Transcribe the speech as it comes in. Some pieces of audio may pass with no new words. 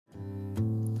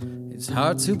It's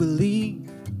hard to believe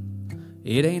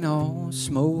it ain't all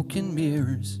smoke and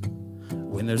mirrors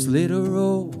when there's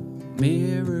literal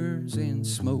mirrors and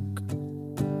smoke.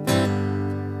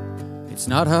 It's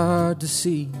not hard to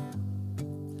see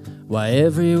why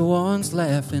everyone's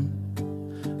laughing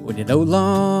when you're no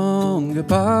longer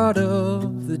part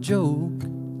of the joke.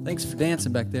 Thanks for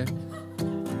dancing back there.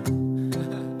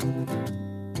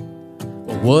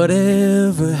 Well,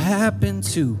 whatever happened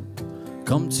to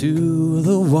come to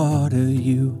the water,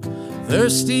 you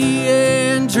thirsty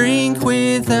and drink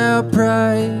without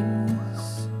price?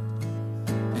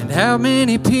 And how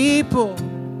many people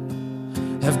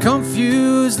have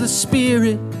confused the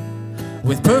Spirit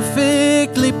with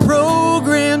perfectly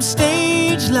programmed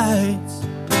stage lights?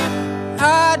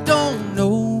 I don't know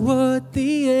what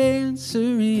the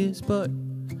answer is, but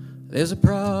there's a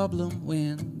problem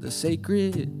when the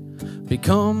sacred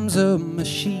becomes a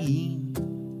machine.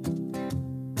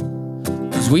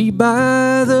 'Cause we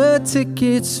buy the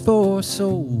tickets for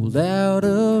sold-out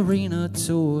arena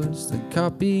tours that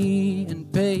copy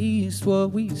and paste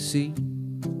what we see.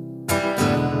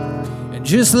 And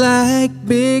just like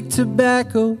big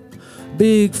tobacco,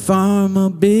 big pharma,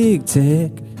 big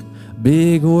tech,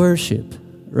 big worship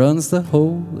runs the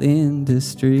whole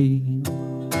industry.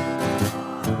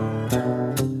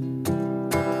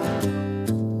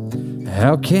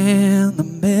 How can the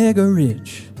mega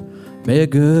rich,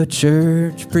 mega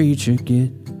church preacher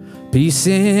get peace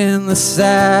in the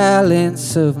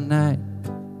silence of night?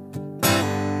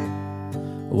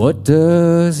 What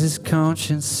does his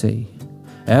conscience say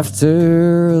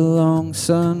after a long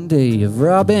Sunday of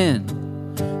robbing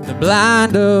the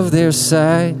blind of their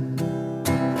sight?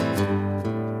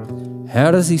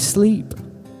 How does he sleep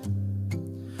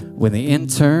when the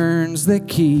interns that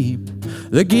keep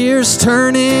the gears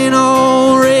turning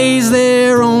all raise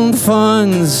their own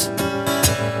funds?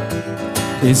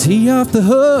 Is he off the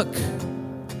hook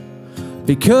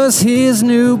because his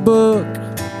new book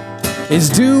is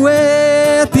due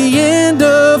at the end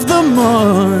of the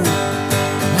month?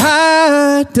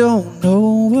 I don't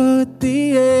know what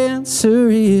the answer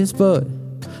is, but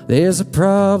there's a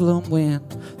problem when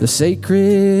the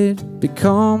sacred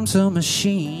becomes a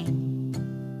machine.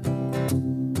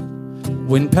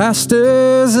 When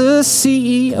pastor's a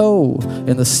CEO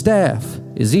and the staff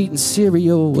is eating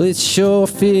cereal, it sure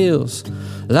feels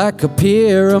like a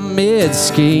pyramid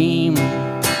scheme.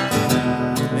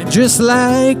 And just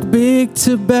like big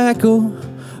tobacco,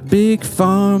 big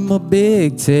pharma,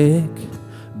 big tech,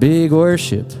 big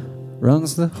worship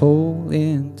runs the whole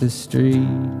industry.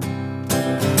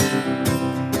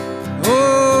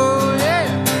 Oh yeah!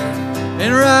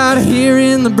 And right here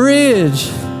in the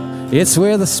bridge, it's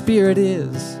where the Spirit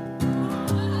is.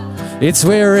 It's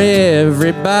where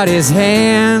everybody's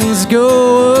hands go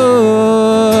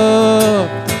up.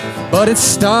 But it's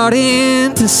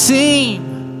starting to seem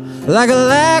like a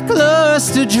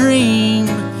lackluster dream,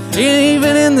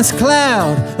 even in this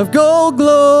cloud of gold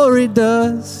glory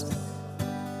dust.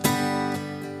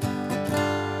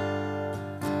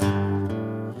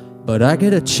 But I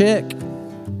get a check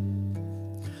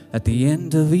at the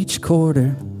end of each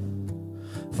quarter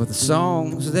for the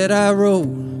songs that I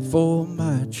wrote for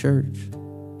my church.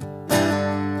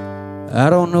 I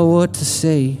don't know what to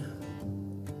say.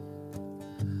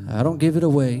 I don't give it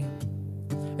away.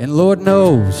 And Lord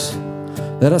knows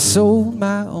that I sold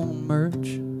my own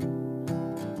merch.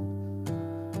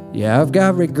 Yeah, I've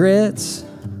got regrets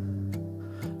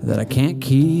that I can't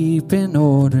keep in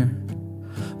order,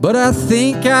 but I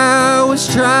think I was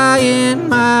trying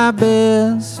my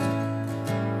best.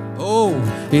 Oh,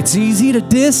 it's easy to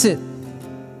diss it,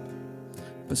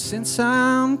 but since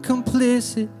I'm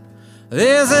complicit,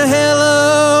 there's a hell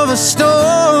of a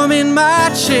storm in my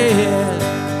chest.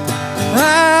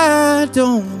 I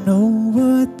don't know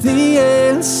what the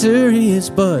answer is,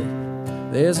 but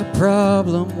there's a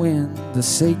problem when the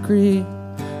sacred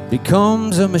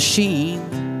becomes a machine.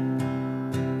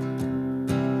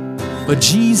 But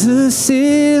Jesus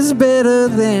is better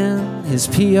than his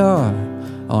PR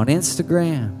on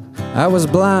Instagram. I was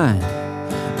blind,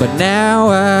 but now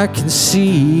I can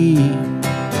see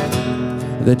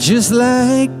that just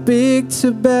like big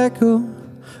tobacco,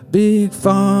 big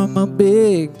pharma,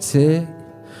 big tech,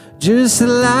 just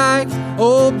like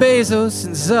old Bezos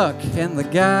and Zuck and the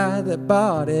guy that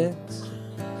bought X,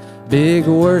 big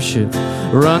worship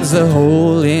runs the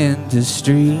whole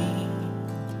industry.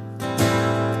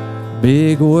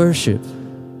 Big worship,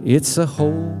 it's a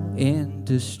whole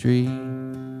industry.